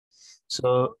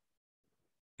So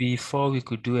before we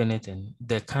could do anything,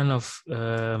 the kind of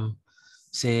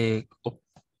say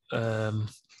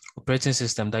operating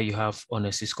system that you have on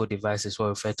a Cisco device is what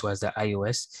referred to as the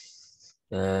iOS,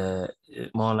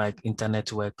 more like internet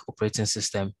network operating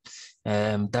system.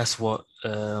 That's what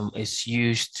is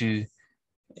used to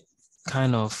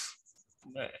kind of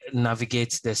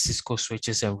navigate the Cisco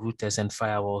switches and routers and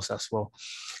firewalls as well.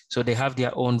 So they have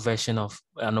their own version of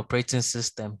an operating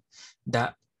system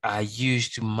that are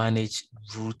used to manage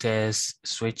routers,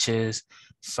 switches,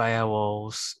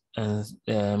 firewalls,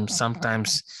 and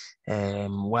sometimes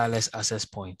wireless access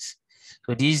points.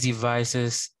 So these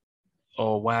devices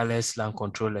or wireless LAN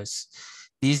controllers,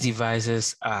 these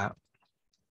devices are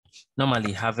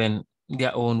normally having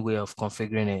their own way of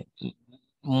configuring it.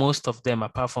 Most of them,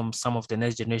 apart from some of the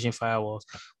next generation firewalls,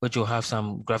 which will have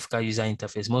some graphical user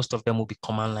interface, most of them will be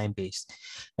command line based.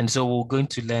 And so we're going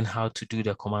to learn how to do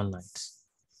the command lines.